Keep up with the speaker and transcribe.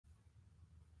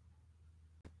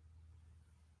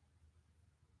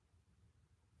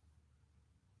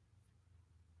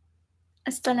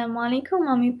আসসালামু আলাইকুম।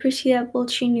 আমি প্রিসিলা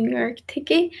বলছি নিউ ইয়র্ক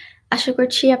থেকে। আশা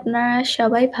করছি আপনারা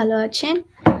সবাই ভালো আছেন।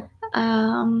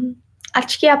 আম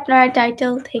আজকে আপনারা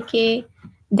টাইটেল থেকে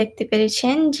দেখতে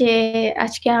পেরেছেন যে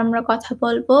আজকে আমরা কথা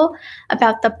বলবো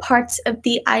about the parts of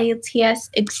the IELTS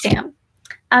exam.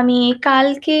 আমি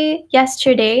কালকে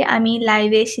yesterday আমি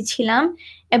লাইভে এসেছিলাম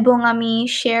এবং আমি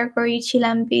শেয়ার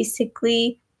করেছিলাম বেসিক্যালি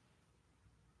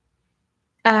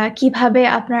কিভাবে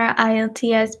আপনারা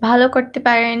IELTS ভালো করতে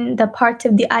পারেন, the parts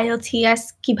of the IELTS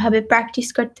কিভাবে প্র্যাকটিস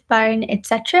করতে পারেন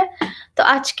এটসেট্রা। তো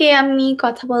আজকে আমি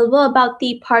কথা বলবো about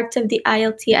the parts of the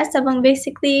IELTS এবং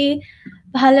বেসিক্যালি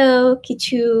ভালো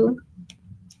কিছু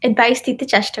অ্যাডভাইস দিতে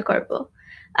চেষ্টা করব।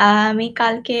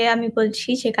 আমি বলছি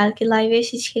যে কালকে লাইভে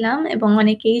এসেছিলাম এবং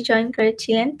অনেকেই জয়েন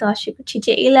করেছিলেন। তো আশা করছি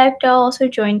যে এই লাইভটাও অলসো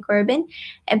জয়েন করবেন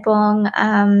এবং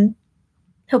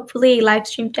hopefully এই লাইভ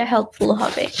স্ট্রিমটা হেল্পফুল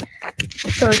হবে।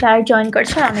 তো যারা জয়েন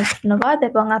করছেন অনেক ধন্যবাদ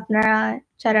এবং আপনারা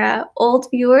যারা ওল্ড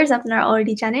ভিউয়ার্স আপনারা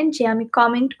অলরেডি জানেন যে আমি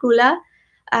কমেন্টগুলা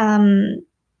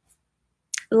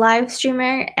লাইভ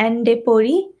স্ট্রিমের এন্ডে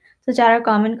পড়ি। তো যারা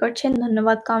কমেন্ট করছেন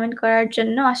ধন্যবাদ কমেন্ট করার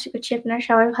জন্য। আশা করছি আপনারা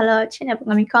সবাই ভালো আছেন এবং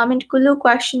আমি কমেন্টগুলো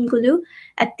কোয়েশ্চেনগুলো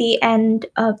at the end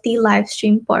of the live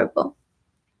stream পড়ব।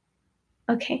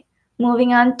 Okay,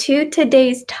 moving on to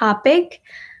today's topic.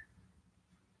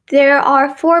 There are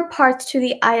 4 parts to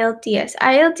the IELTS.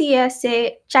 IELTS এ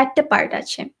 4টা পার্ট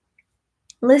আছে।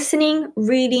 Listening,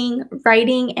 reading,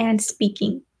 writing and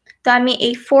speaking. তো আমি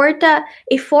এই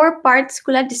 4 পার্টস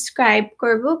গুলা describe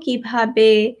করব কিভাবে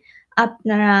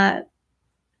আপনারা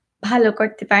ভালো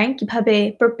করতে পারেন, কিভাবে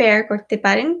prepare করতে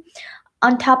পারেন।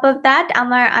 On top of that,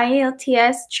 আমার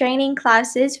IELTS training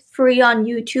classes free on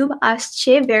YouTube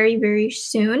আসছে very, very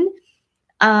soon.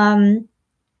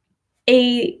 এই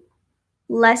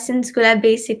lessons গুলা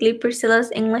basically Priscila's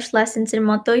English lessons এর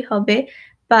মতোই হবে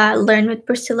বা Learn with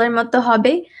Priscilla এর মতো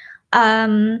হবে।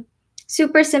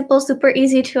 Super simple, super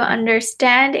easy to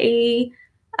understand. এই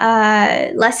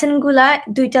lesson গুলা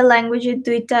 2টা ল্যাঙ্গুয়েজে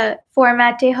 2টা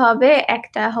ফরম্যাটে হবে।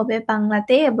 একটা হবে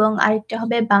বাংলাতে এবং আরেকটা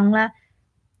হবে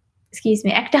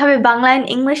একটা হবে বাংলা and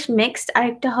English mixed,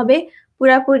 আরেকটা হবে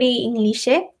পুরাপুরি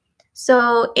ইংলিশে। সো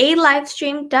এই লাইভ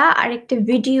স্ট্রিমটা আরেকটা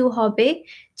ভিডিও হবে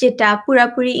যেটা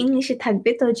পুরাপুরি ইংলিশে থাকবে।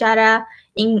 তো যারা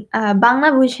বাংলা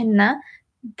বুঝেন না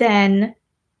দেন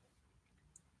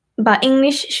বা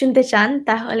ইংলিশ শুনতে চান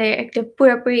তাহলে একটা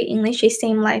পুরাপুরি ইংলিশ এই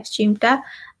সেম লাইভ স্ট্রিমটা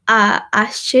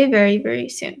আসছে very, very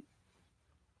soon.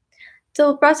 তো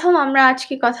প্রথম আমরা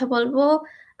আজকে কথা বলবো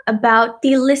about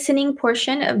the listening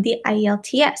portion of the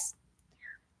IELTS.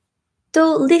 তো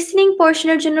লিসনিং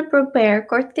পোর্শনের জন্য প্রিপেয়ার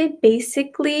করতে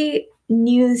বেসিক্যালি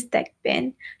নিউজ দেখবেন,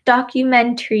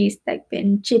 ডকুমেন্টারিজ দেখবেন,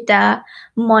 যেটা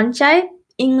মন চায়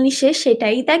ইংলিশে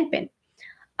সেটাই দেখবেন।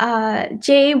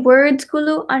 যে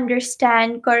ওয়ার্ডসগুলো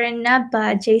আন্ডারস্ট্যান্ড করেন না বা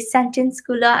যে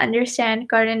সেন্টেন্সগুলো আন্ডারস্ট্যান্ড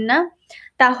করেন না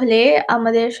তাহলে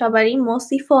আমাদের সবারই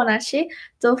মোস্টলি ফোন আছে।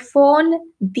 তো ফোন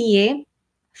দিয়ে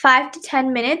 5 to 10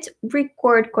 minutes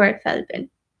রেকর্ড করে ফেলবেন।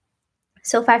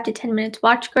 So 5 to 10 minutes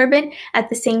watch করবেন, at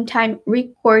the same time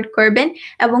record করবেন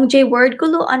এবং যে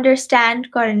ওয়ার্ডগুলো আন্ডারস্ট্যান্ড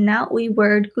করেন না ওই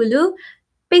ওয়ার্ডগুলো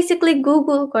বেসিক্যালি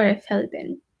গুগল করে ফেলবেন।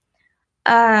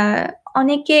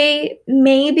 অনেকে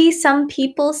maybe some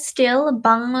people still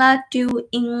Bangla to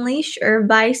English or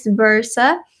vice versa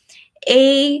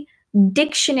এই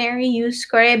ডিকশনারি ইউজ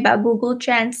করে বা গুগল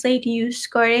ট্রান্সলেট ইউজ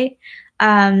করে।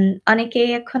 অনেকে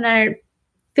এখন আর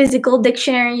ফিজিক্যাল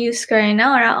ডিকশনারি ইউজ করে না,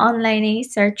 ওরা অনলাইনেই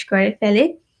সার্চ করে ফেলে।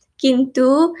 কিন্তু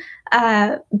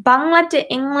বাংলাতে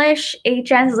ইংলিশ এই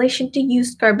ট্রান্সলেশনটা ইউজ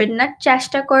করবেন না,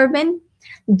 চেষ্টা করবেন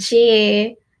যে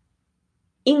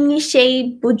ইংলিশেই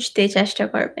বুঝতে চেষ্টা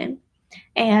করবেন।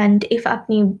 And if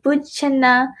আপনি বুঝছেন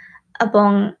না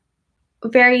এবং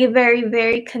very, very,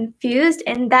 very confused,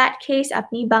 in that case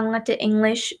আপনি বাংলা to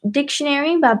English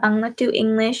dictionary বা বাংলা to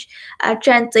English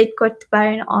translate করতে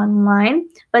পারেন online,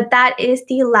 but that is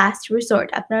the last resort.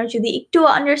 আপনারা যদি একটু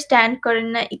understand করেন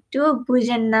না, একটু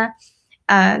বুঝেন না,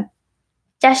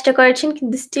 চেষ্টা করেছেন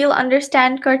কিন্তু still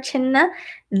understand করছেন না,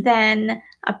 then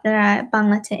আপনারা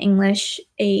বাংলা to English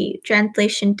এই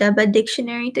ট্রান্সলেশনটা বা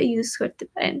ডিকশনারিটা ইউজ করতে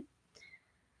পারেন।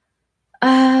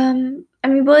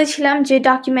 আমি বলেছিলাম যে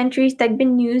ডকুমেন্টারিজ দেখবেন,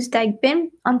 নিউজ দেখবেন,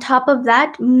 on top of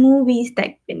that movies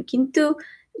দেখবেন, কিন্তু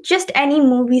just any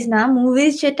মুভিজ না,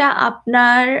 মুভিজ যেটা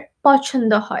আপনার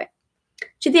পছন্দ হয়।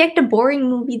 যদি একটা বোরিং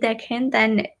মুভি দেখেন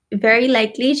then very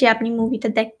likely যে আপনি মুভিটা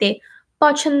দেখতে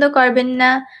পছন্দ করবেন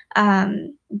না,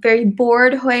 very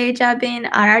bored হয়ে যাবেন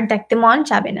আর দেখতে মন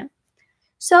যাবে না।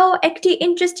 সো একটি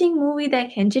ইন্টারেস্টিং মুভি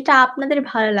দেখেন যেটা আপনাদের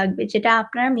ভালো লাগবে, যেটা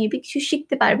আপনারা মেবি কিছু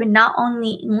শিখতে পারবেন, না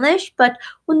অনলি ইংলিশ বাট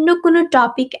অন্য কোনো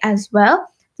টপিক অ্যাজ ওয়েল।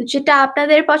 তো যেটা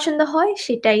আপনাদের পছন্দ হয়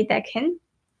সেটাই দেখেন।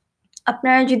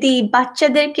 আপনারা যদি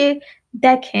বাচ্চাদেরকে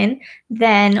দেখেন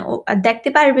দেন দেখতে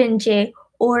পারবেন যে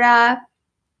ওরা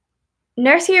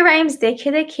নার্সারি রাইমস দেখে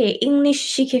দেখে ইংলিশ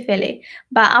শিখে ফেলে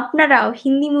বা আপনারাও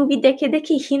হিন্দি মুভি দেখে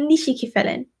দেখে হিন্দি শিখে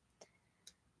ফেলেন।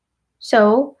 সো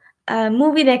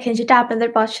মুভি দেখেন যেটা আপনাদের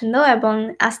পছন্দ এবং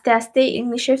আস্তে আস্তে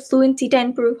ইংলিশের ফ্লুয়েন্সিটা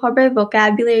ইমপ্রুভ হবে,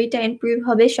 ভোকাবুলারিটা ইমপ্রুভ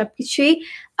হবে, সবকিছুই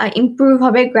ইমপ্রুভ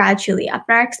হবে গ্র্যাজুয়ালি।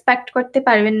 আপনারা এক্সপেক্ট করতে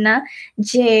পারবেন না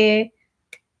যে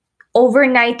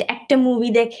ওভারনাইট একটা মুভি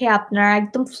দেখে আপনারা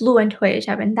একদম ফ্লুয়েন্ট হয়ে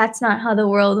যাবেন। That's not how the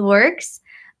world works.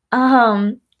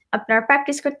 আপনারা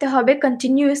প্র্যাকটিস করতে হবে,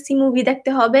 কন্টিনিউয়াসলি মুভি দেখতে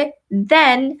হবে,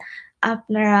 দেন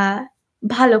আপনারা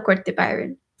ভালো করতে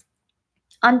পারবেন।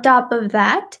 অন টপ অফ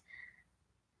দ্যাট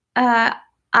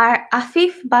আর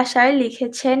আফিফ বাশার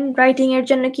লিখেছেন রাইটিং এর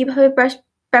জন্য কিভাবে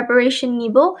প্রিপারেশন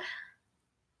নিব।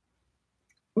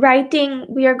 Writing,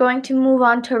 we are going to move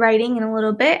on to writing in a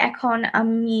little bit. এখন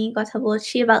আমি কথা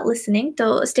বলছি about listening, তো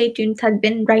stay tuned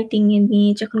থাকবেন writing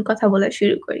নিয়ে যখন কথা বলা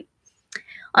শুরু করি।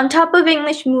 On top of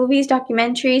English movies,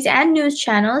 documentaries, and news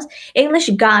channels, English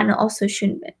গান also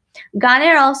শুনবেন।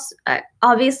 গানের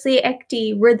obviously একটি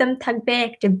rhythm থাকবে,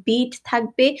 একটা beat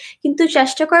থাকবে, কিন্তু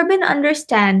চেষ্টা করবেন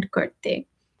understand করতে।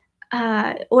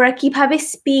 ওরা কিভাবে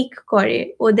স্পিক করে,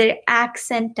 ওদের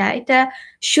অ্যাকসেন্টটা এটা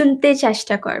শুনতে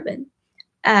চেষ্টা করবেন,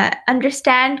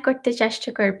 আন্ডারস্ট্যান্ড করতে চেষ্টা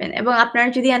করবেন। এবং আপনারা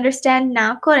যদি আন্ডারস্ট্যান্ড না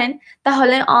করেন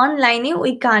তাহলে অনলাইনে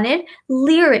ওই গানের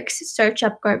লিরিক্স সার্চ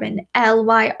আপ করবেন,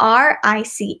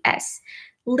 LYRICS,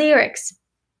 লিরিক্স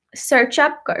সার্চ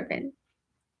আপ করবেন।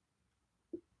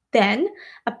 দেন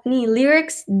আপনি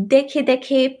লিরিক্স দেখে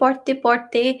দেখে পড়তে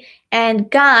পড়তে অ্যান্ড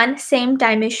গান সেম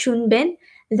টাইমে শুনবেন।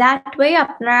 দ্যাট ওয়ে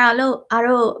আপনারা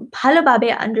আরো ভালোভাবে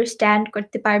আন্ডারস্ট্যান্ড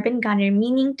করতে পারবেন গানের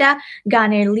মিনিংটা,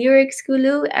 গানের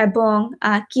লিরিক্সগুলো এবং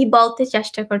কি বলতে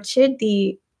চেষ্টা করছে the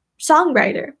song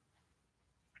writer.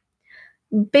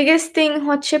 Biggest thing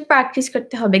হচ্ছে প্র্যাকটিস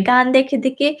করতে হবে। গান দেখে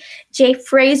দেখে যে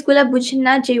ফ্রেজগুলা বুঝেন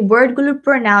না, যে ওয়ার্ডগুলো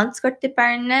প্রনাউন্স করতে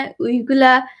পারেন না,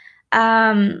 ওইগুলা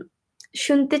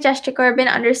শুনতে চেষ্টা করবেন,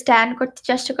 আন্ডারস্ট্যান্ড করতে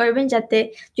চেষ্টা করবেন, যাতে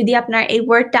যদি আপনার এই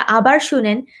ওয়ার্ডটা আবার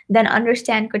শুনেন দেন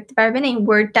আন্ডারস্ট্যান্ড করতে পারবেন এই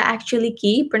ওয়ার্ডটা অ্যাকচুয়ালি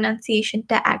কি,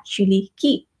 প্রনাউন্সিয়েশনটা অ্যাকচুয়ালি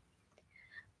কি।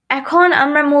 এখন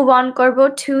আমরা মুভ অন করব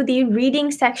to the reading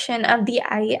section of the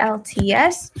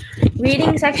IELTS।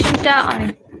 Reading সেকশনটা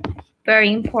অনেক ভেরি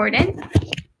ইম্পর্টেন্ট।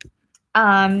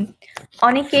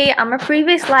 অনেকেই আমার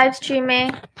প্রিভিয়াস লাইভ স্ট্রিমে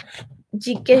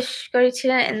জিজ্ঞেস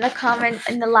করেছিলেন in the comment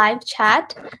in the live chat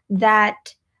that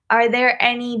are there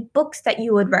any books that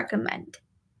you would recommend?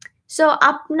 So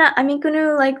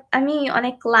আমি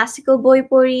অনেক classical বই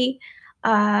পড়ি,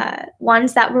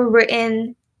 ones that were written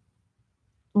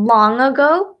long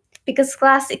ago, because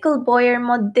classical বইয়ের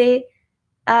মধ্যে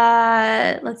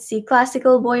let's see,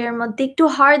 classical বইয়ের মধ্যে একটু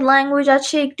hard language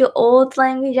আছে, একটু old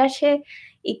language আছে,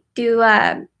 একটু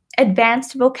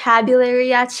advanced vocabulary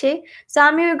আছে। So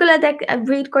আমি ওগুলা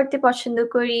read করতে পছন্দ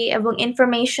করি, এবং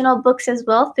informational books as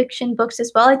well, fiction books as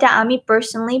well, এটা আমি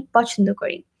personally পছন্দ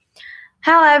করি।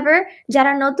 However,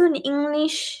 যারা নতুন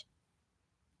ইংলিশ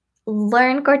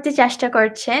লার্ন করতে চেষ্টা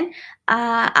করছেন,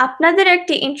 আপনাদের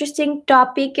একটি ইন্টারেস্টিং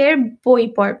টপিকের বই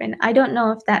পড়বেন। I don't know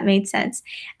if that made sense.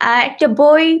 একটা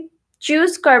বই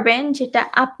চুজ করবেন যেটা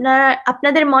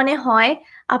আপনাদের মনে হয়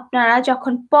আপনারা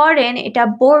যখন পড়েন এটা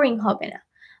বোরিং হবে না।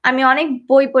 আমি অনেক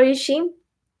বই পড়েছি,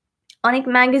 অনেক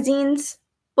ম্যাগাজিনস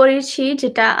পড়েছি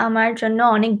যেটা আমার জন্য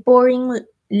অনেক বোরিং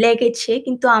লেগেছে,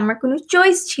 কিন্তু আমার কোনো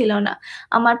চয়েস ছিল না,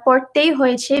 আমার পড়তেই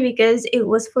হয়েছে because it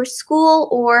was for school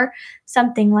or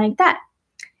something like that.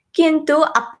 কিন্তু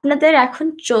আপনাদের এখন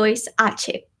চয়েস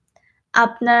আছে,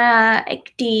 আপনারা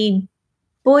একটি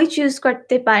বই চুজ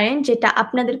করতে পারেন যেটা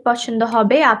আপনাদের পছন্দ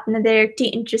হবে, আপনাদের একটি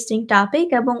ইন্টারেস্টিং টপিক,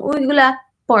 এবং ওইগুলা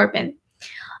পড়বেন।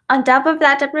 On top of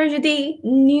that, আপনার যদি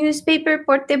নিউজ পেপার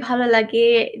পড়তে ভালো লাগে,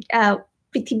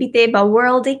 পৃথিবীতে বা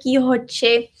ওয়ার্ল্ডে কি হচ্ছে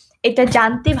এটা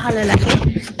জানতে ভালো লাগে,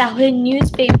 তাহলে নিউজ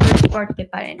পেপার পড়তে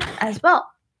পারেন as well.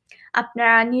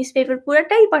 আপনারা নিউজ পেপার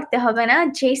পুরোটাই পড়তে হবে না,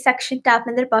 যে সেকশনটা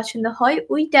আপনাদের পছন্দ হয়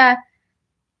ওইটা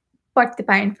পড়তে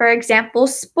পারেন। For example,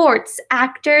 sports,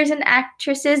 actors and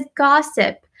actresses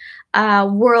gossip,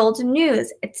 world news,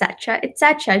 etc. etc.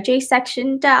 যে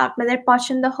সেকশনটা আপনাদের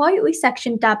পছন্দ হয় ওই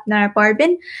সেকশনটা আপনারা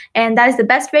পড়বেন, and that is the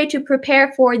best way to prepare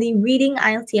for the reading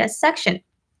IELTS section.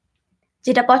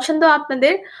 যেটা পছন্দ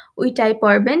আপনাদের ওইটাই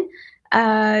পড়বেন।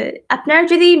 আপনারা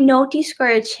যদি নোটিস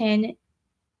করেছেন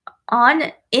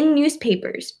in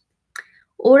newspapers,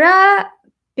 ওরা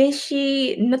বেশি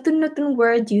নতুন নতুন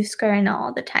ওয়ার্ড ইউজ করে না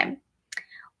all the time,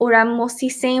 ওরা mostly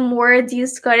same words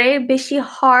ইউজ করে, বেশি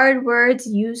হার্ড ওয়ার্ডস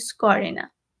ইউজ করে না।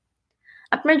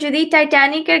 আপনার যদি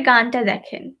টাইটানিকের গানটা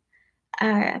দেখেন,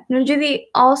 আপনার যদি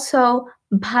অলসো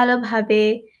ভালোভাবে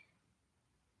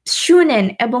শুনেন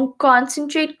এবং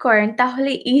কনসেন্ট্রেট করেন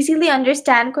তাহলে ইজিলি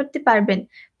আন্ডারস্ট্যান্ড করতে পারবেন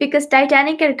বিকজ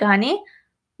টাইটানিকের গানে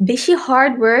বেশি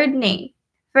হার্ড ওয়ার্ড নেই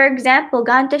ফর এক্সাম্পল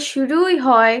গানটা শুরুই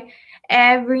হয়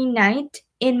every night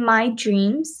in my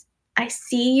dreams I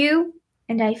see you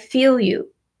and I feel you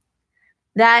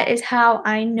that is how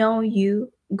I know you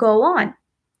go on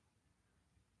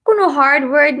কোনো হার্ড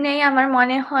ওয়ার্ড নেই আমার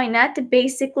মনে হয় না তো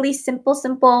basically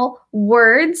simple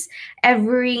words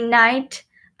every night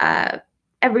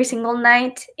every single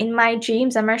night in my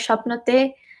dreams আমার স্বপ্নতে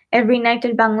every night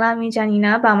এর বাংলা আমি জানি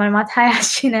না বা আমার মাথায়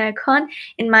আসছে না এখন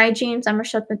in my dreams আমার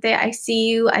স্বপ্নতে I see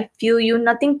you I feel you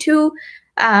nothing too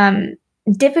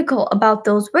difficult about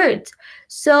those words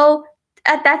so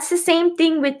that's the same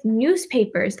thing with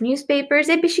newspapers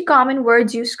এ বেশি common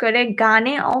words use করে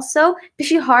গানে also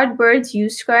বেশি hard words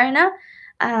use করে না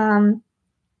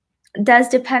does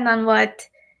depend on what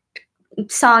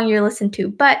song you're listening to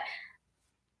but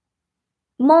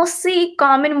mostly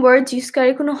common words use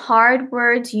করে কোনো hard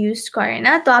words use করে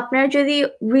না তো আপনারা যদি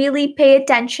really pay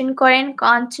attention করেন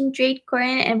concentrate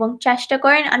করেন এবং চেষ্টা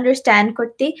করেন understand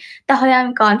করতে তাহলে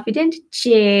আমি confident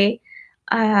যে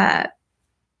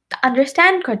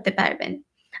understand করতে পারবেন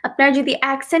আপনারা যদি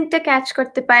accentটা catch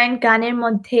করতে পারেন গানের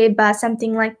মধ্যে বা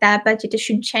something like that বা যেটা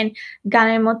শুনছেন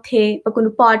গানের মধ্যে বা কোনো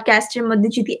পডকাস্টের মধ্যে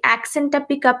যদি accentটা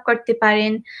pick up করতে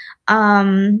পারেন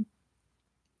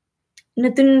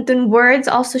নতুন নতুন words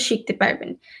also শিখতে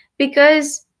পারবেন because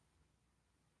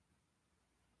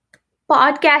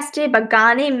পডকাস্টে বা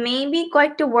গানে মেবি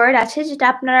কয়েকটা ওয়ার্ড আছে যেটা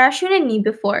আপনারা শুনেননি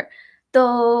before তো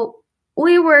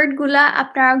ওই ওয়ার্ডগুলা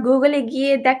আপনারা গুগলে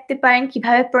গিয়ে দেখতে পারেন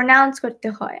কিভাবে প্রনাউন্স করতে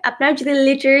হয় আপনারা যদি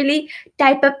লিটারালি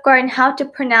টাইপ আপ করেন how to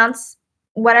pronounce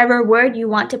whatever word you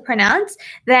want to pronounce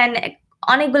then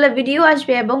অনেকগুলো ভিডিও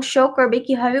আসবে এবং শো করবে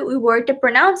কিভাবে ওই ওয়ার্ডটা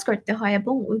প্রনাউন্স করতে হয়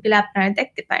এবং ওইগুলো আপনারা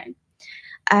দেখতে পারেন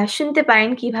শুনতে পারেন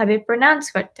কিভাবে প্রনাউন্স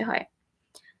করতে হয়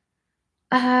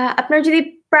আপনারা যদি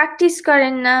প্র্যাকটিস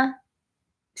করেন না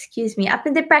excuse me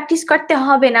আপনাদের প্র্যাকটিস করতে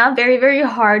হবে না very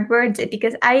hard words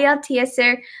because IELTS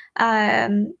এর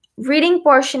reading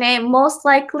portion এ most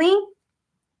likely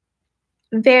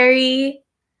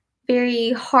very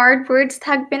hard words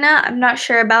থাকবে না I'm not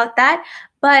sure about that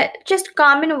but just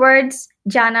common words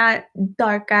জানা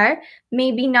দরকার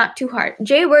maybe not too hard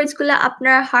যে words গুলো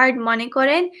আপনারা hard মনে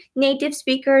করেন native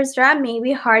speakersরা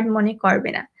maybe hard মনে করবে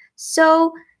না so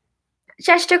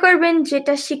চেষ্টা করবেন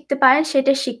যেটা শিখতে পারেন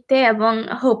সেটা শিখতে এবং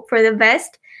hope for the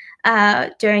best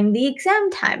during the exam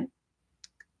time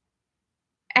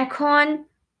এখন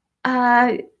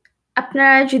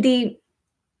আপনারা যদি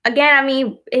again আমি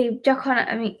যখন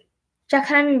আমি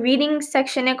রিডিং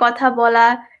সেকশনে কথা বলা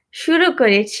শুরু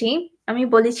করেছি আমি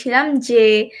বলেছিলাম যে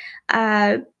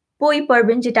বই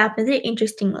পড়বেন যেটা আপনাদের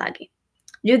ইন্টারেস্টিং লাগে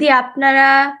যদি আপনারা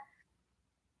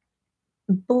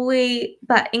বই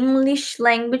বা ইংলিশ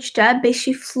ল্যাঙ্গুয়েজটা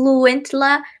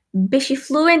বেশি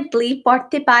ফ্লুয়েন্টলি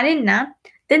পড়তে পারেন না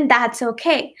then that's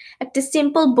okay একটা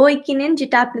সিম্পল বই কিনেন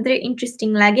যেটা আপনাদের ইন্টারেস্টিং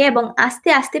লাগে এবং আস্তে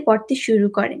আস্তে পড়তে শুরু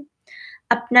করেন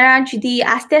আপনারা যদি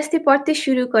আস্তে আস্তে পড়তে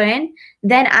শুরু করেন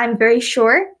then I'm very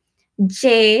sure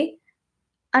যে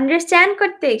আন্ডারস্ট্যান্ড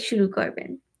করতে শুরু করবেন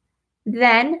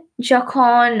then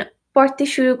যখন পড়তে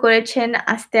শুরু করেছেন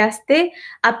আস্তে আস্তে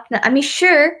আমি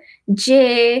sure যে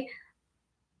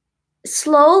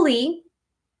slowly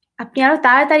আপনি আরো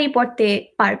তাড়াতাড়ি পড়তে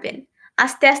পারবেন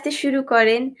আস্তে আস্তে শুরু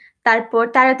করেন তারপর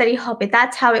তাড়াতাড়ি হবে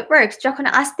that's how it works যখন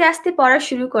আস্তে আস্তে পড়া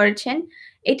শুরু করেছেন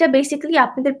এটা বেসিক্যালি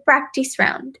আপনাদের প্র্যাকটিস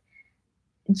রাউন্ড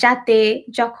যাতে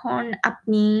যখন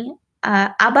আপনি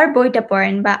আবার বইটা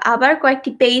পড়েন বা আবার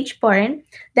কয়েকটি পেজ পড়েন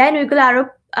then ওইগুলো আরো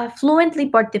fluently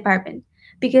পড়তে পারবেন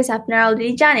because আপনারা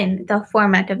already জানেন the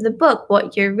format of the book what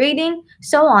you're reading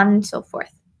so on and so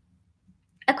forth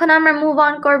এখন আমরা move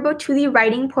on করব to the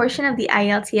writing portion of the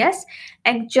IELTS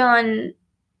একজন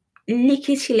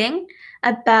লিখেছিলেন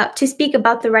to speak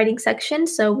about the writing section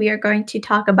so we are going to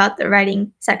talk about the writing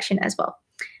section as well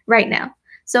right now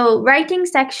so writing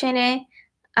section A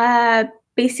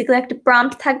basically একটা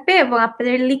prompt থাকবে এবং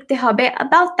আপনাদের লিখতে হবে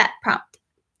about that prompt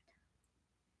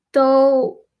তো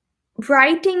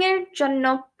writing এর জন্য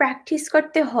প্র্যাকটিস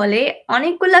করতে হলে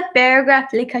অনেকগুলো প্যারাগ্রাফ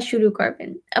লেখা শুরু করবেন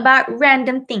about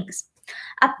random things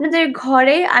আপনাদের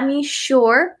ঘরে আমি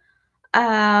sure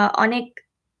অনেক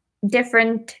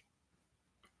different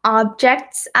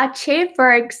objects আছে for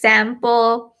example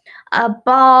a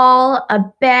ball a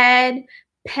bed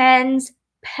pens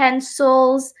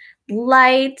pencils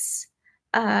lights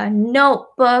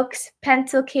notebooks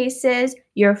pencil cases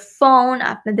your phone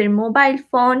আপনাদের mobile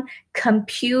phone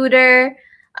computer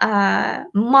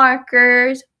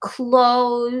markers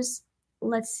clothes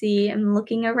let's see I'm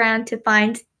looking around to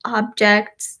find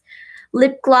objects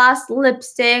lip gloss,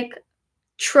 lipstick,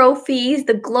 trophies,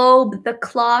 the globe, the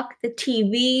clock, the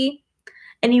TV,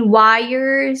 any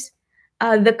wires,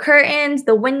 the curtains,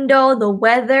 the window, the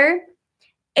weather.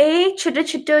 এই ছোট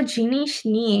ছোট জিনিস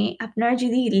নিয়ে আপনারা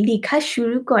যদি লেখা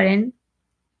শুরু করেন,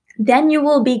 then you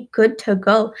will be good to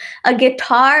go. A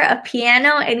guitar, a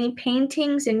piano, any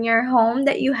paintings in your home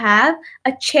that you have,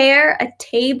 a chair, a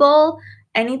table,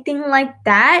 anything like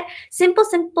that.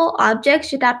 Simple objects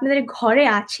যেটা আপনাদের ঘরে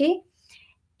আছে,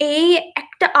 এই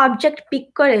একটা object pick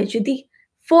করে যদি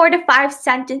 4 to 5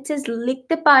 sentences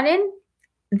লিখতে পারেন,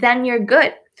 then you're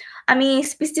good. আমি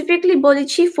specifically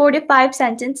বলেছি 4 to 5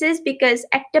 sentences because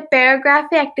একটা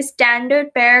paragraph-এ, একটা standard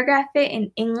paragraph-এ in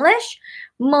English,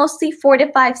 mostly 4 to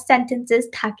 5 sentences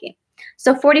থাকে. So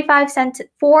 4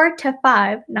 to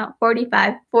 5, not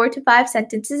 45, 4 to 5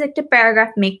 sentences একটা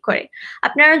paragraph make করে.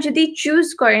 আপনারা যদি choose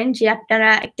করেন যে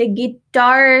আপনারা একটা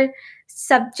guitar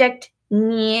subject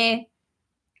নিয়ে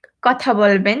কথা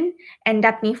বলবেন and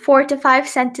আপনি 4 to 5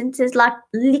 sentences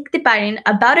লিখতে পারেন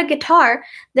about a guitar,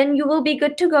 then you will be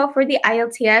good to go for the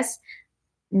IELTS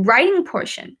writing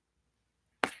portion.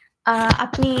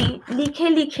 আপনি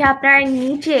লিখে আপনারা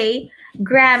নিজেই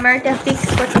গ্রামারটা ফিক্স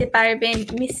করতে পারবেন,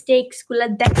 মিস্টেকস গুলো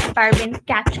দেখতে পারবেন,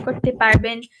 ক্যাচ করতে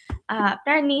পারবেন,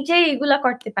 আপনারা নিজেই এগুলো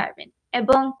করতে পারবেন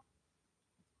এবং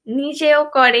নিজেও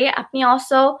করে আপনি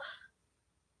also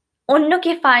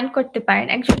অন্যকে ফাইন্ড করতে পারেন,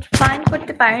 একজন ফাইন্ড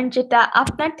করতে পারেন যেটা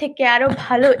আপনার থেকে আরো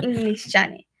ভালো ইংলিশ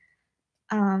জানে,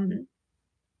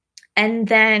 and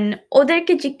then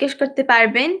ওদেরকে জিজ্ঞেস করতে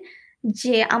পারবেন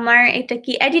যে আমার এটা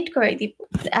কি এডিট করে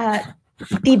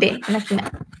দিবে নাকি না।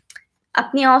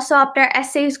 আপনি also আপনার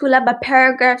essays গুলা বা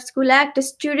paragraphs গুলা একটা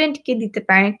স্টুডেন্টকে দিতে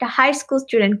পারেন, একটা হাই স্কুল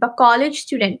স্টুডেন্ট বা কলেজ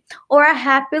স্টুডেন্ট, ওরা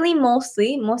happily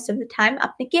most of the time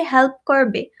আপনাকে হেল্প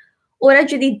করবে। ওরা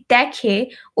যদি দেখে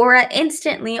ওরা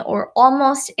instantly or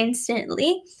almost instantly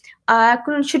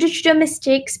কোন ছোট ছোট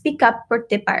mistakes pick up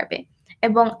করতে পারবে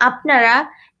এবং আপনারা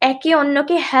একে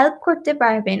অন্যকে হেল্প করতে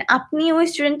পারবেন, আপনি ওই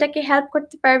স্টুডেন্টটাকে হেল্প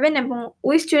করতে পারবেন এবং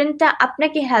ওই স্টুডেন্টটা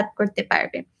আপনাকে হেল্প করতে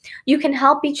পারবে। You can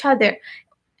help each other.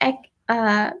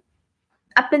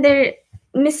 আপনাদের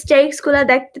mistakes গুলা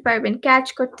দেখতে পারবেন, ক্যাচ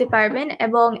করতে পারবেন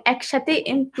এবং একসাথে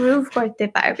improve করতে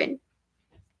পারবেন।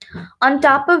 On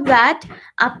top of that,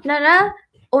 আপনারা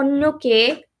অন্যকে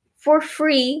for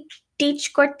free teach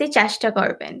করতে চেষ্টা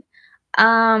করবেন।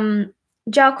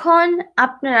 যখন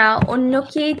আপনারা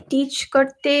অন্যকে teach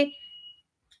করতে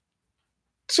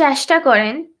চেষ্টা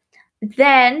করেন,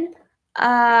 then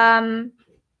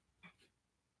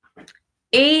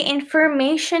এই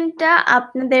ইনফরমেশনটা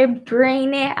আপনাদের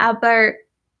ব্রেইনে আবার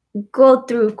go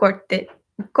through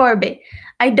করবে।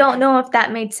 I don't know if that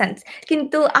made sense.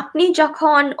 কিন্তু আপনি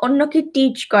যখন অন্যকে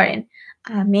teach করেন,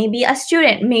 maybe a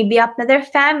student, maybe আপনাদের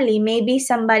family, maybe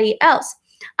somebody else,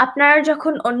 আপনারা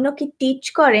যখন অন্যকে teach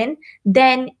করেন,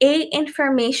 then এই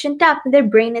ইনফরমেশনটা আপনাদের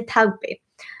ব্রেইনে থাকবে।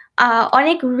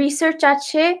 অনেক রিসার্চ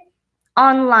আছে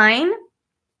অনলাইন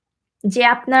যে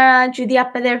আপনারা যদি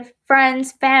আপনাদের friends,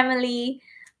 family,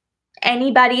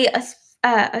 anybody,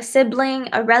 a sibling,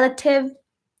 a relative,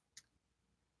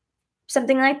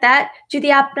 something like that, যদি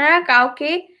আপনারা কাউকে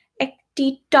একটি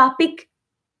টপিক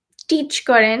teach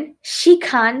করেন,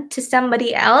 শিখান to somebody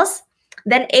else,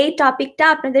 then এই টপিকটা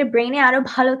আপনাদের ব্রেইনে আরো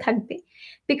ভালো থাকবে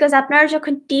because আপনারা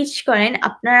যখন teach করেন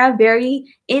আপনারা very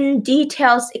in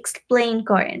details explain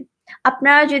করেন।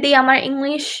 আপনারা যদি আমার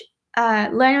ইংলিশ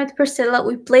Learn with Pricila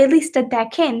ওই প্লেলিস্টটা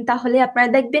দেখেন তাহলে আপনারা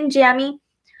দেখবেন যে আমি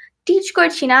teach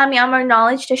করছি না, আমি আমার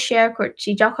নলেজটা শেয়ার করছি।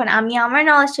 যখন আমি আমার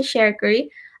নলেজটা শেয়ার করি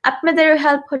আপনাদেরও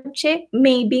হেল্প হচ্ছে,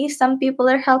 মেবি some people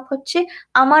এর হেল্প হচ্ছে,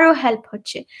 আমারও হেল্প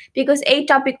হচ্ছে বিকজ এই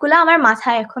টপিকগুলো আমার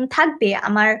মাথায় এখন থাকবে,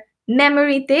 আমার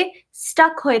মেমোরিতে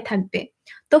স্টাক হয়ে থাকবে।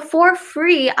 তো ফর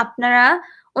ফ্রি আপনারা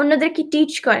অন্যদেরকে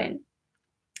টিচ করেন।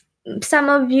 some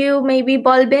of you maybe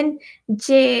বলবেন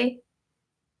যে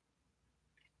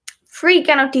ফ্রি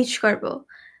কেন টিচ করব?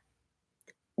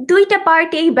 দুইটা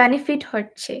পার্টেই বেনিফিট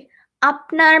হচ্ছে,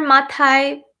 আপনার মাথায়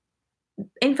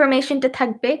ইনফরমেশনটা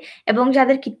থাকবে এবং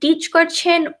যাদেরকে টিচ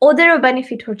করছেন ওদেরও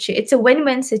বেনিফিট হচ্ছে। It's a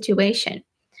win-win situation.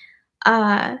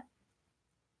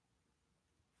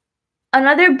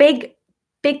 Another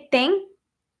big thing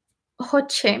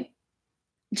হচ্ছে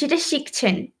যেটা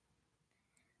শিখছেন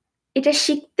এটা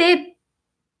শিখতে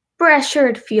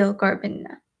প্রেশারড ফিল করবেন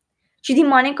না। যদি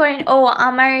মনে করেন ও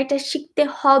আমার এটা শিখতে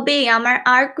হবে, আমার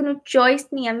আর কোনো চয়েস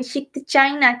নেই, আমি শিখতে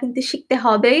চাই না কিন্তু শিখতে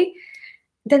হবে,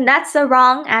 then that's the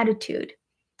wrong attitude.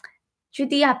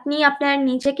 যদি আপনি আপনার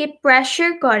নিজেকে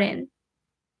প্রেশার করেন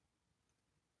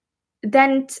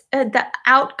then the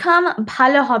outcome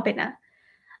ভালো হবে না।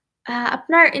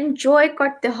 আপনার এনজয়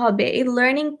করতে হবে, এই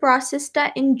লার্নিং প্রসেসটা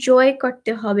এনজয়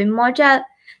করতে হবে, মজা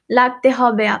লাগতে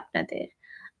হবে আপনাদের।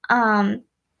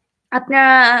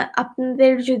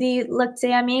 আপনাদের যদি let's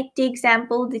say আমি একটি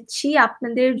এক্সাম্পল দিচ্ছি,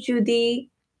 আপনাদের যদি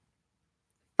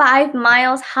 5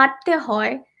 miles হাঁটতে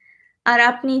হয় আর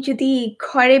আপনি যদি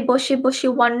ঘরে বসে, বসে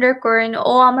wonder করেন,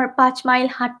 "ও আমার 5 মাইল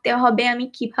হাঁটতে হবে, আমি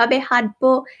কিভাবে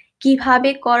হাঁটবো?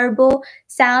 কিভাবে করবো?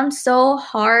 Sounds so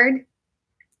hard."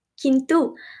 কিন্তু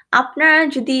আপনারা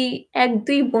যদি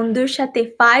 ১-২ বন্ধুর সাথে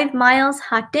 5 miles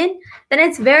হাঁটেন, then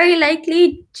it's very likely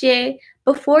যে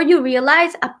before you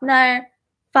realize আপনার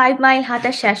 5 মাইল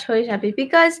হাঁটা শেষ হয়ে যাবে।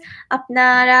 Because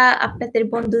আপনারা আপনাদের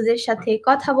বন্ধুদের সাথে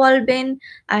কথা বলবেন,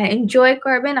 এনজয়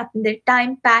করবেন, আপনাদের টাইম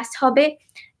পাস হবে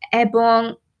এবং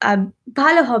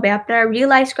ভালো হবে। আপনারা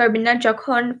রিয়ালাইজ করবেন না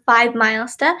যখন 5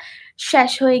 মাইলসটা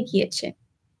শেষ হয়ে গিয়েছে।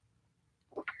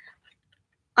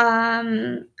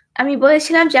 আমি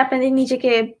বলেছিলাম যে আপনাদের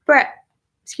নিজেকে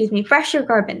প্রেশার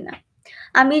করবেন না।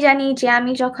 আমি জানি যে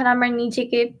আমি যখন আমার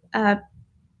নিজেকে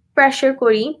প্রেশার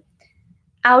করি,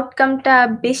 আউটকামটা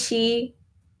বেশি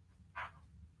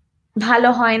ভালো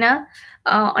হয় না।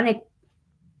 অনেক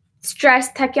স্ট্রেস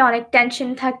থাকে, অনেক টেনশন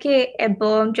থাকে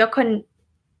এবং যখন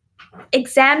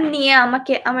এক্সাম নিয়ে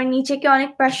আমার নিজেকে অনেক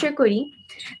প্রেশার করি,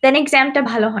 দেন এক্সামটা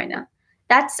ভালো হয় না।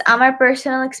 That's আমার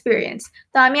পার্সোনাল এক্সপেরিয়েন্স।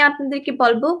 তো আমি আপনাদেরকে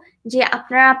বলবো যে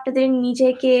আপনারা আপনাদের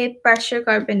নিজেকে প্রেশার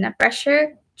করবেন না। প্রেশার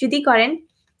যদি করেন,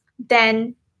 then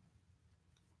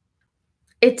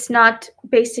it's not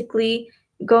basically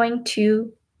going to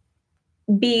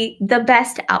be the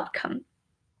best outcome.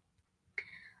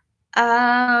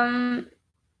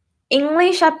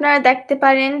 English আপনারা দেখতে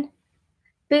পারেন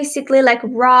basically like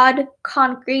rod,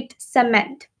 concrete,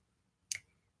 cement.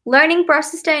 Learning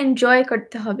processটা enjoy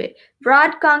করতে হবে।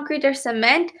 Rod, concrete or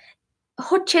cement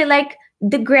হচ্ছে like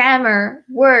the grammar,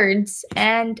 words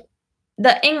and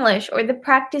the English or the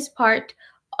practice part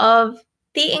of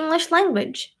the English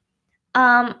language.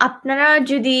 আপনারা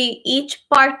যদি each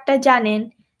partটা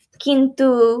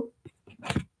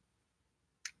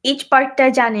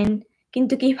জানেন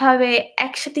কিন্তু কিভাবে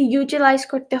একসাথে utilize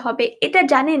করতে হবে এটা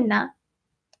জানেন না,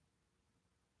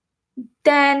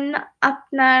 then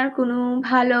আপনার কোনো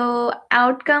ভালো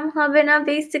outcome হবে না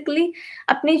basically.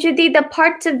 আপনি যদি the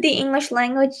parts of the English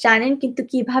language জানেন কিন্তু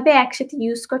কিভাবে একসাথে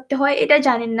use করতে হয় এটা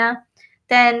জানেন না,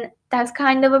 then that's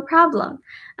kind of a problem.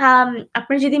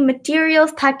 আপনার যদি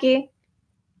materials থাকে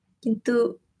কিন্তু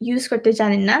use করতে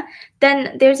জানেন না, then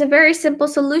there's a very simple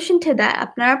solution to that.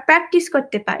 আপনারা practice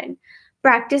করতে পারেন।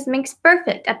 Practice makes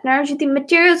perfect. আপনারা যদি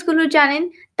materials গুলো জানেন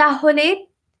তাহলে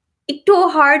একটু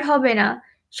hard হবে না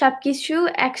সবকিছু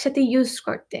একসাথে use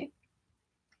করতে।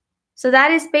 So that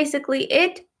is basically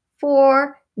it for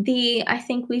I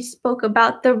think we spoke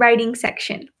about the writing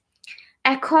section.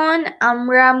 এখন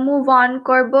আমরা move on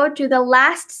করব to the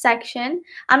last section.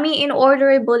 আমি in order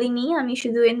এ বলিনি, আমি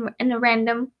শুধু in a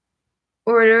random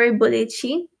order এ বলেছি।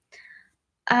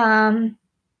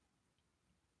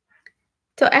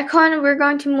 So এখন we're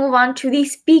going to move on to the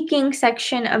speaking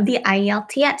section of the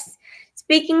IELTS.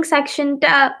 Speaking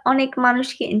সেকশনটা অনেক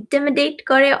মানুষকে ইন্টিমিডেট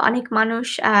করে, অনেক মানুষ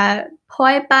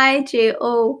ভয় পায় যে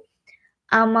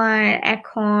আমার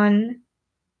এখন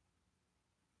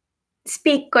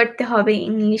স্পিক করতে হবে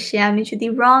ইংলিশে, আমি যদি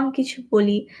রং কিছু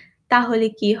বলি তাহলে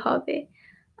কি হবে।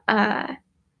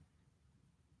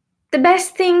 দ্য বেস্ট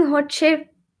থিং হচ্ছে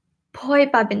ভয়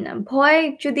পাবেন না। ভয়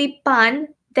যদি পান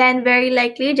then very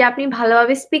likely যে আপনি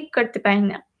ভালোভাবে স্পিক করতে পারেন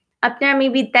না। আপনারা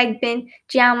মেবি দেখবেন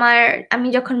যে আমি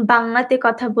যখন বাংলাতে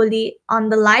কথা বলি on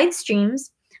the live streams,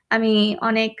 আমি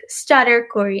অনেক stutter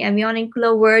করি, আমি অনেকগুলো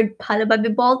ওয়ার্ড ভালোভাবে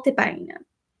বলতে পারি না।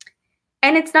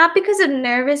 And it's not because of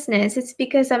nervousness, it's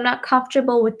because I'm not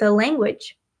comfortable with the language.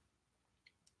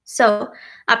 So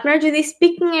আপনারা যদি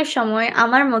স্পিকিং এর সময়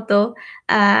আমার মতো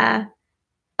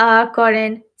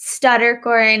করেন, stutter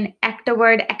করেন, একটা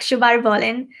ওয়ার্ড 100 বার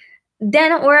বলেন,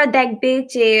 then ওরা দেখবে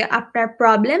যে আপনার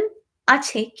প্রবলেম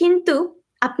আছে কিন্তু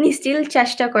আপনি স্টিল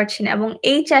চেষ্টা করছেন এবং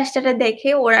এই চেষ্টাটা দেখে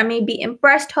ওরা মেবি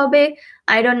impressed হবে.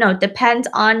 I don't know, depends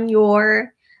on your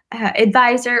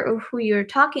advisor or who you're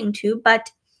talking to, but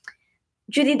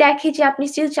যদি দেখে যে আপনি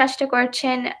স্টিল চেষ্টা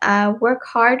করছেন, work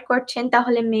hard করছেন,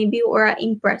 তাহলে মেবি ওরা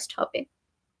impressed হবে.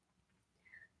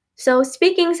 So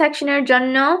speaking সেকশনের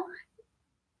জন্য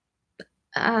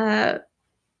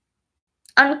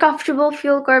uncomfortable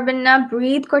feel করবেন না,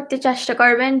 breathe করতে চেষ্টা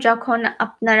করবেন যখন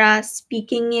আপনারা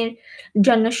স্পিকিং এর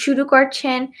জন্য শুরু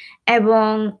করছেন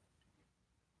এবং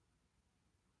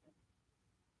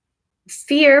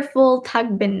fearful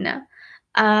থাকবেন না।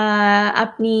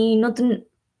 আপনি নতুন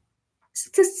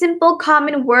simple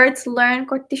common words learn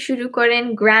করতে শুরু করেন,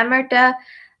 গ্রামারটা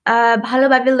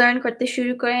ভালোভাবে লার্ন করতে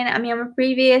শুরু করেন। আমি আমার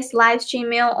প্রিভিয়াস লাইভ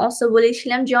স্ট্রিমেও অলসো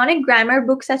বলেছিলাম যে অনেক গ্রামার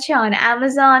বুকস আছে on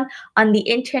Amazon, on the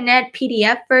internet,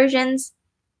 PDF versions.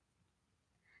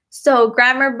 So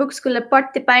grammar books গুলো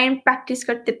পড়তে পারেন, প্র্যাকটিস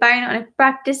করতে পারেন। অনেক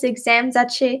প্র্যাকটিস এক্সামস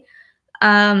আছে।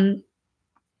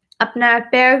 আপনার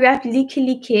প্যারাগ্রাফ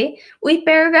লিখে ওই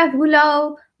প্যারাগ্রাফ গুলাও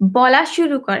বলা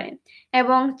শুরু করেন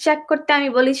এবং চেক করতে আমি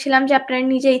বলেছিলাম যে আপনারা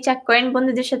নিজেই চেক করেন,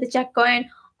 বন্ধুদের সাথে চেক করেন।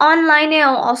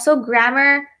 অনলাইনেও অলসো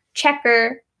গ্রামার চেকার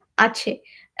আছে,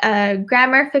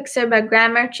 গ্রামার ফিক্সার বা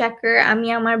গ্রামার চেকার। আমি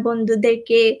আমার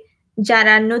বন্ধুদেরকে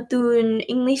যারা নতুন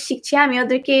ইংলিশ শিখছে আমি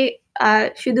ওদেরকে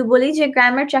শুধু বলি যে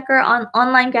grammar checker,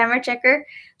 online grammar checker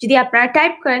যদি আপনারা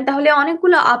টাইপ করেন তাহলে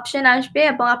অনেকগুলো অপশন আসবে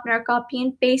এবং আপনারা কপি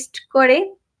এন্ড পেস্ট করে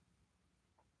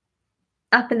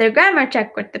আপনাদের গ্রামার চেক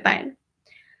করতে পারেন।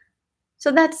 So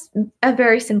that's a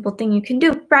very simple thing you can do.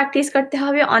 Practice করতে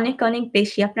হবে অনেক অনেক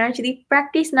বেশি। আপনারা যদি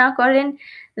প্র্যাকটিস না করেন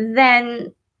then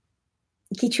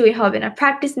কিছুই হবে না।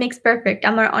 Practice makes perfect.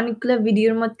 আমার অনেকগুলো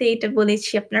ভিডিওর মধ্যে এটা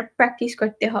বলেছি, আপনার প্র্যাকটিস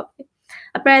করতে হবে।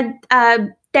 আপনার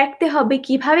দেখতে হবে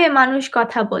কিভাবে মানুষ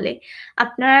কথা বলে।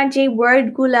 আপনারা যে ওয়ার্ড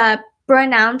গুলা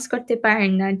প্রনাউন্স করতে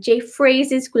পারেন না, যে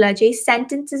ফ্রেজেস গুলা, যে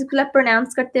সেন্টেন্সেস গুলা প্রনাউন্স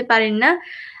করতে পারেন না,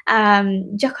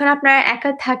 যখন আপনারা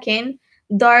একা থাকেন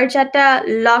দরজাটা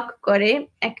লক করে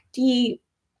একটি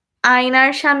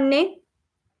আয়নার সামনে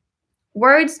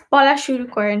ওয়ার্ডস বলা শুরু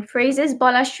করেন, ফ্রেজেস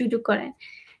বলা শুরু করেন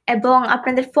এবং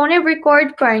আপনাদের ফোনে রেকর্ড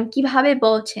করেন কিভাবে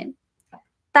বলছেন।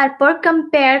 তারপর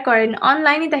কম্পেয়ার করেন,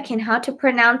 অনলাইনে দেখেন how to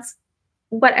pronounce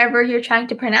whatever you're trying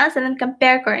to pronounce and then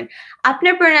compare করেন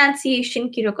আপনার pronunciation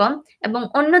কিরকম এবং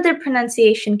অন্যদের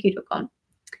pronunciation কিরকম।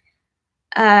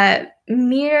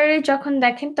 মিররে যখন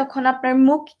দেখেন তখন আপনার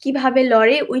মুখ কিভাবে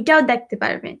লড়ে ওইটাও দেখতে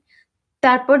পারবেন।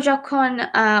 তারপর যখন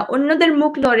অন্যদের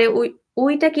মুখ লড়ে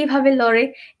ওইটা কিভাবে লড়ে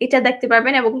এটা দেখতে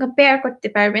পারবেন এবং কম্পেয়ার করতে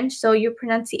পারবেন, so your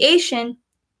pronunciation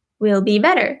will be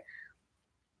better.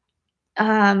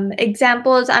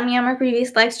 Examples আমি আমার previous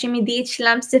live streamে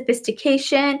দিয়েছিলাম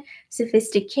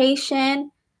sophistication,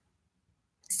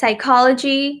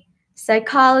 psychology,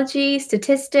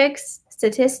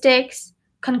 statistics,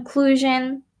 conclusion,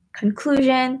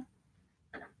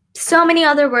 so many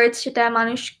other words যেটা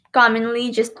মানুষ commonly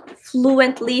just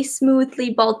fluently, smoothly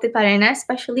বলতে পারে না,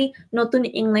 especially নতুন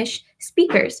English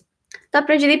speakers. তো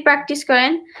আপনারা যদি প্র্যাকটিস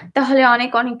করেন তাহলে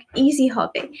অনেক অনেক ইজি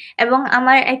হবে। এবং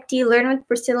আমার একটি Learn with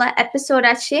Pricila episode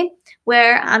আছে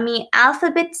where আমি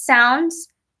alphabet sounds,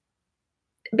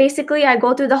 basically I go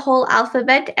through the whole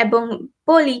alphabet এবং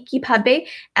বলি কিভাবে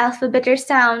alphabeটের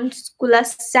sounds গুলা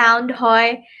sound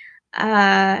হয়,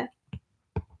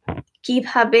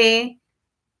 কিভাবে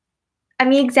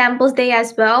আমি examples দেই as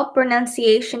well,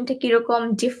 pronunciationটা কিরকম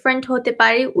different হতে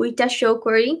পারে ওইটা show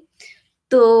করি।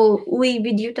 তো ওই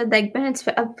ভিডিওটা দেখবেন, it's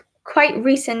a quite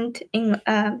recent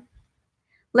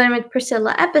Learn with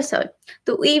Pricila episode.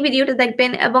 তো ওই ভিডিওটা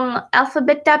দেখবেন এবং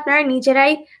অ্যালফাবেটটা আপনারা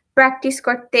নিজেরাই প্র্যাকটিস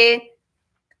করতে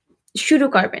শুরু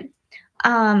করবেন।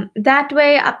 That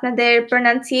way আপনাদের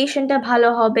pronunciationটা ভালো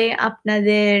হবে,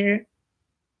 আপনাদের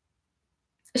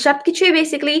সবকিছুই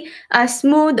basically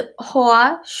স্মুথ হওয়া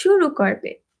শুরু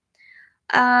করবে।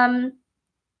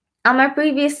 আমার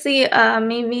previously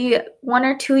maybe 1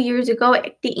 or 2 years ago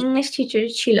একটি ইংলিশ টিচার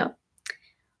ছিল।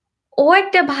 ও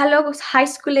একটা ভালো হাই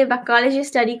স্কুলে বা কলেজে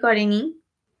স্টাডি করেনি।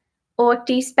 ও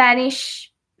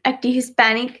একটি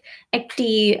হিসপ্যানিক একটি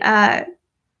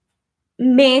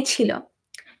মেয়ে ছিল।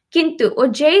 কিন্তু ও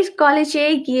যেই কলেজে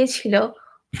গিয়েছিল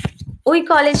ওই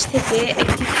কলেজ থেকে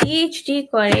একটি PhD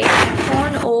করে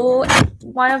এখন ও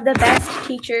one of the best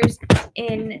teachers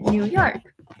in New York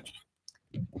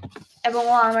এবং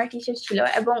ও আমার টিচার ছিল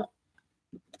এবং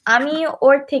আমি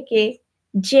ওর থেকে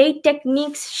যেই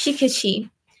টেকনিক্স শিখেছি,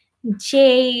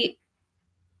 যেই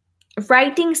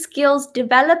রাইটিং স্কিলস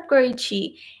ডেভেলপ করেছি,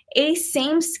 এই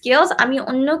সেম স্কিলস আমি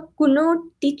অন্য কোনো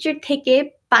টিচার থেকে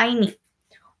পাইনি।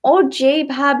 ও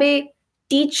যেভাবে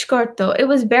টিচ করতো it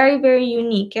was very very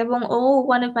unique এবং ও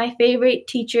one of my favorite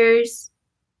teachers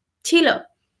ছিল।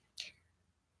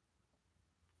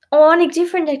 ও অনেক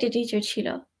ডিফারেন্ট একটা টিচার ছিল।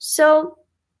 সো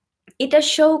এটা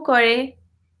শো করে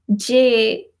যে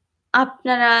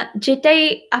আপনারা যেটাই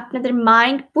আপনাদের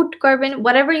মাইন্ড পুট করবেন,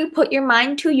 whatever you put your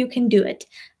mind to you can do it.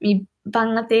 আমি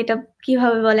বাংলাতে এটা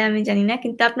কিভাবে বলে আমি জানি না,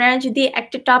 কিন্তু আপনারা যদি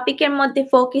একটা টপিকের মধ্যে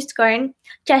ফোকাস করেন,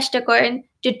 চেষ্টা করেন,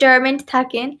 ডিটারমিন্ড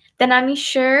থাকেন, then আমি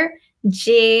শিওর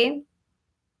যে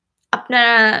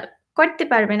আপনারা করতে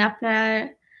পারবেন। আপনার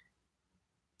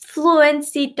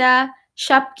ফ্লুয়েন্সিটা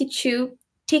সবকিছু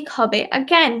ঠিক হবে।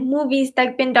 Again, মুভিজ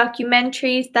দেখবেন,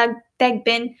 ডকুমেন্টারিজ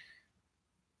দেখবেন,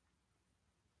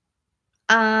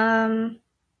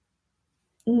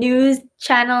 নিউজ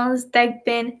চ্যানেলস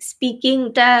দেখবেন,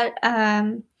 স্পিকিংটা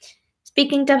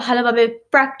স্পিকিংটা ভালোভাবে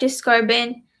প্র্যাকটিস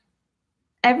করবেন।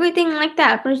 Everything like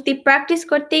that. আপনি যদি প্র্যাকটিস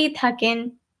করতেই থাকেন,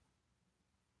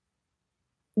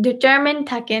 ডিটারমিন্ড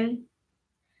থাকেন,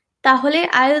 তাহলে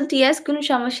IELTS কোনো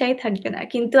সমস্যাই থাকবে না।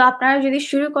 কিন্তু আপনারা যদি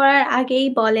শুরু করার আগেই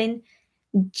বলেন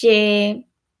যে,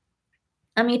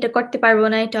 "আমি এটা করতে পারব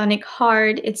না, এটা অনেক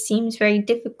hard, it seems very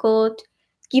difficult"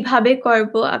 কিভাবে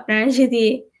করব? আপনারা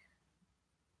যদি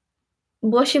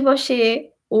বসে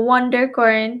ওয়ান্ডার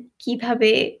করেন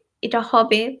কিভাবে এটা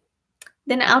হবে,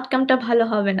 দেন আউটকামটা ভালো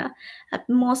হবে না।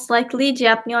 মোস্ট লাইকলি যে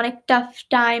আপনি অনেক টাফ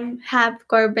টাইম হ্যাভ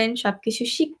করবেন সবকিছু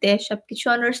শিখতে, সবকিছু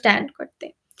আন্ডারস্ট্যান্ড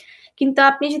করতে। কিন্তু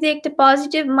আপনি যদি একটা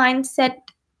পজিটিভ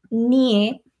মাইন্ডসেট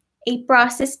নিয়ে এই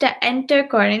প্রসেসটা এন্টার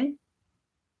করেন,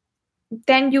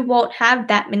 then you won't have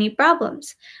that many problems.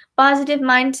 Positive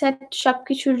mindset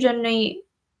সবকিছুর জন্যই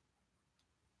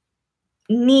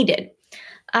needed.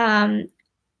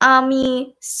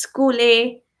 আমি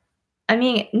স্কুলে আমি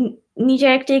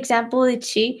নিজের একটা এক্সাম্পল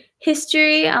দিচ্ছি।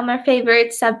 হিস্ট্রি আমার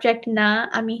ফেভারিট সাবজেক্ট না।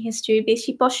 আমি হিস্ট্রি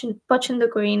বেশি পছন্দ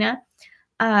করি না।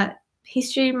 আ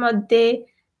হিস্ট্রির মধ্যে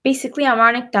বেসিক্যালি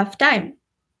আমার অনেক টাফ টাইম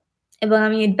এবং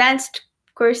আমি অ্যাডভান্সড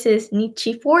কোর্সেস নিচ্ছি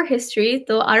ফর হিস্ট্রি,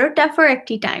 তো আরো টাফার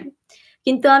একটি টাইম।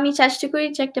 কিন্তু আমি চেষ্টা করি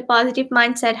যে একটা পজিটিভ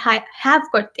মাইন্ডসেট হ্যাভ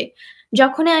করতে।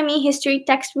 যখনই আমি হিস্ট্রি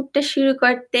টেক্সট বুকটা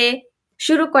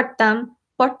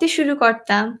পড়তে শুরু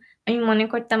করতাম, আমি মনে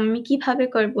করতাম আমি কিভাবে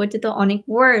করব? এটা তো অনেক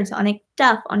ওয়ার্ডস, অনেক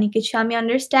টাফ, অনেক কিছু আমি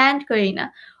আন্ডারস্ট্যান্ড করি না।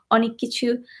 অনেক কিছু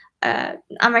আ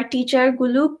আমার টিচার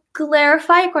গুলো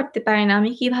ক্লারিফাই করতে পারে না।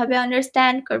 আমি কিভাবে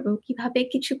আন্ডারস্ট্যান্ড করব? কিভাবে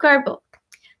কিছু করব?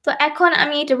 তো এখন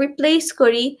আমি এটা রিপ্লেস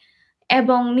করি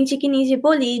এবং নিজেকে নিজে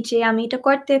বলি যে আমি এটা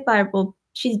করতে পারবো।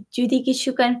 যদি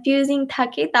কিছু কনফিউজিং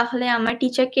থাকে তাহলে আমার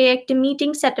টিচারকে একটা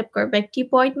মিটিং সেট আপ করব, একটি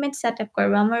অ্যাপয়েন্টমেন্ট সেট আপ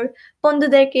করব। আমার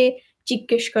বন্ধুদেরকে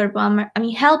জিজ্ঞেস করব। আমি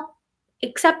হেল্প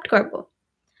অ্যাকসেপ্ট করব।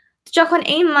 যখন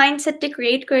এই মাইন্ডসেটটা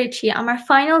ক্রিয়েট করেছি, আমার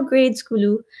ফাইনাল গ্রেডস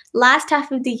গুলো last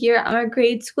half of the year আমার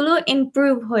গ্রেডস গুলো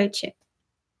ইমপ্রুভ হয়েছে।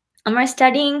 আমার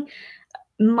স্টাডিং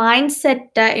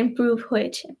মাইন্ডসেটটা ইমপ্রুভ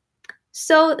হয়েছে।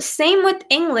 So same with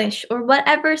English or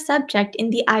whatever subject in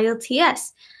the IELTS.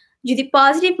 যদি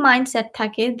পজিটিভ মাইন্ডসেট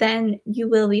থাকে then you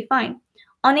will be fine.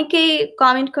 অনেকেই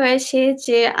কমেন্ট করেছে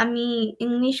যে আমি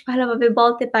ইংলিশ ভালোভাবে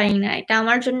বলতে পারি না। এটা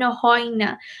আমার জন্য হয়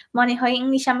না। মনে হয়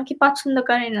ইংলিশ আমাকে পছন্দ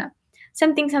করে না।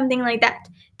 Something like that.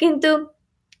 কিন্তু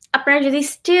আপনার যদি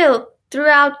still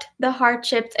throughout the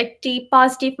hardships একটি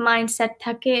পজিটিভ মাইন্ডসেট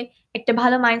থাকে, একটা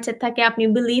ভালো মাইন্ডসেট থাকে, আপনি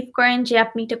বিলিভ করেন যে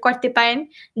আপনি এটা করতে পারেন,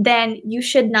 then you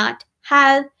should not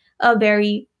have a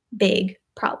very big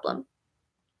problem.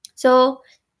 So,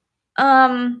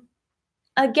 um,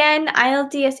 again,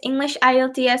 IELTS, English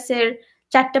IELTS এর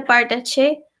 ৪ টা পার্ট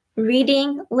আছে। reading,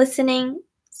 listening,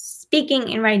 speaking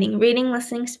and writing. reading,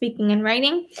 listening, speaking and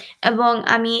writing. এবং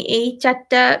আমি এই ৪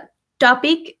 টা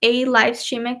টপিক এই লাইভ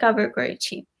স্ট্রিমে কভার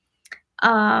করেছি।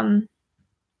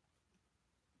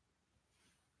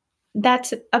 That's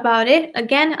about it.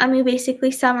 Again, আমি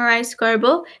basically summarize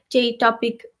করব যে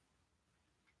টপিক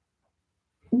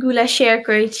গুলা শেয়ার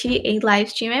করেছি এই লাইভ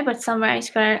স্ট্রিমে, বাট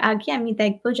সামারাইজ করার আগে আমি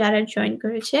দেখব যারা জয়েন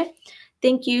করেছে।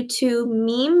 Thank you to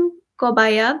Meme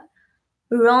Kobayab,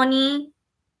 Ronnie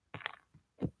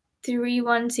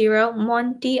 310,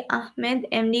 Monty Ahmed,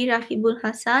 MD Rakibul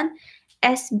Hassan,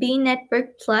 SB Network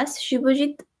Plus,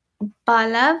 Shubhajit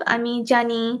Balav, আমি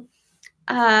জানি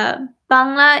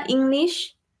বাংলা,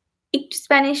 ইংলিশ, একটু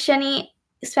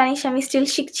স্প্যানিশ আমি স্টিল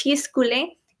শিখছি স্কুলে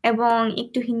এবং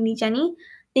একটু হিন্দি জানি।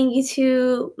 Thank you to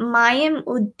Mayem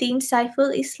Uddin, Saiful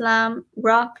Islam,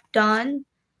 Rock Don,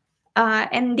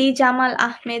 MD Jamal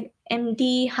Ahmed, MD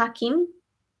Hakim,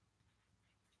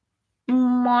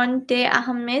 Monte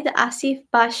Ahmed, Asif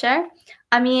Bashar,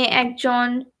 আমি একজন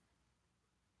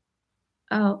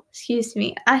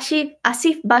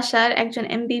আসিফ বাশার একজন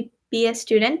MBBS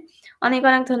স্টুডেন্ট। অনেক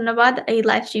ধন্যবাদ এই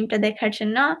লাইভ স্ট্রিমটা দেখার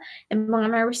জন্য এবং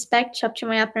আমার রেসপেক্ট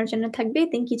সবসময় আপনার জন্য থাকবে।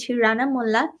 Thank you to রানা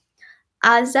মোল্লা,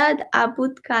 আজাদ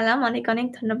আবুদ কালাম,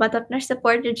 অনেক ধন্যবাদ আপনার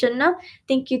সাপোর্টের জন্য।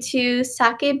 Thank you to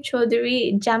Shakib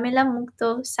Chowdhury, Jamila মুক্ত,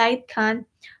 সাইদ খান,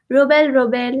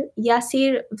 Robel,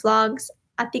 Yasir vlogs,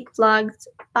 Atik vlogs,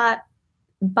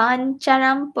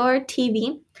 Bancharampur TV,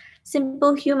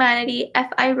 Simple Humanity,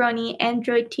 FI Ronnie,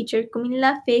 Android Teacher,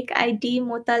 Kumilla, Fake ID,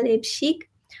 Motaleb Sheikh.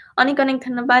 অনেক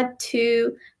ধন্যবাদ to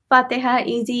Fatiha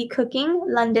Easy Cooking,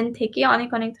 London থেকে। অনেক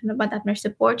ধন্যবাদ আপনার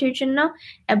সাপোর্টের জন্য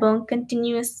এবং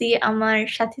কন্টিনিউয়াসলি আমার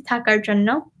সাথে থাকার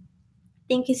জন্য।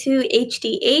 Thank you to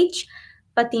HDH,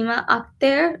 Fatima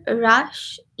Akter,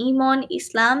 রাশ, ইমন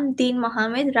ইসলাম, দিন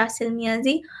Mohammad, Rasel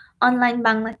Miyaji, online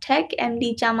Bangla take,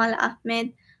 MD Jamal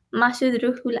Ahmed, Masud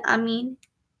Ruhul Amin,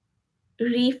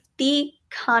 রিফতি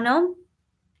Khanam,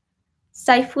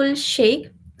 Saiful Sheikh,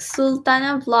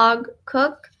 Sultana Vlog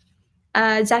Cook,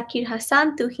 Zakir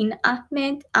Hassan, Tuhin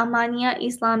Ahmed, Amania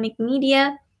Islamic Media,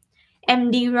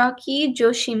 MD Rocky,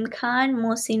 Joshim Khan,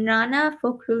 Mohsin Rana,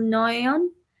 Fokrul Noyon,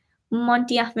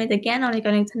 Monty Ahmed again, অনেক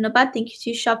ধন্যবাদ. Thank you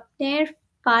to Shopner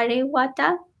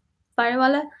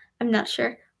Farewala, I'm not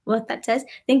sure what that says.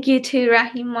 Thank you to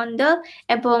Rahim Mondal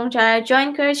এবং যারা join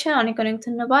করেছেন অনেক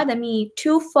ধন্যবাদ. আমি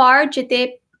too far যেতে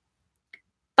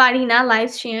পারি না লাইভ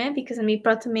স্ট্রিমে বিকজ আমি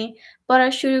প্রথমে পড়া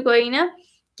শুরু করি না.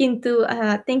 কিন্তু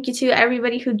thank you to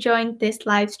everybody who joined this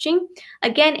live stream.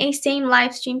 Again, এই same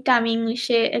live streamটা আমি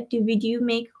ইংলিশে একটি ভিডিও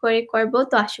মেক করে করব,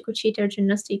 তো আশা করছি এটার জন্য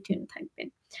stay tuned থাকবেন.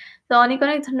 তো অনেক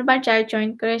ধন্যবাদ যারা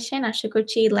জয়েন করেছেন. আশা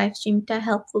করছি এই লাইভ স্ট্রিমটা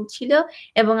হেল্পফুল ছিল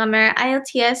এবং আমার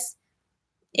IELTS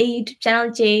এই ইউটিউব চ্যানেল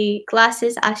যে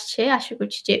ক্লাসেস আসছে আশা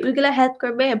করছি যে ওইগুলো হেল্প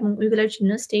করবে এবং ওইগুলোর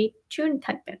জন্য stay tuned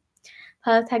থাকবেন.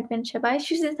 ভালো থাকবেন সবাই,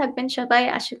 সুস্থ থাকবেন সবাই.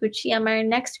 আশা করছি আমার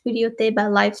নেক্সট ভিডিওতে বা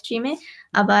লাইভ স্ট্রিমে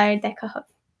আবার দেখা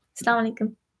হবে. আসসালামু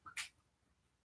আলাইকুম.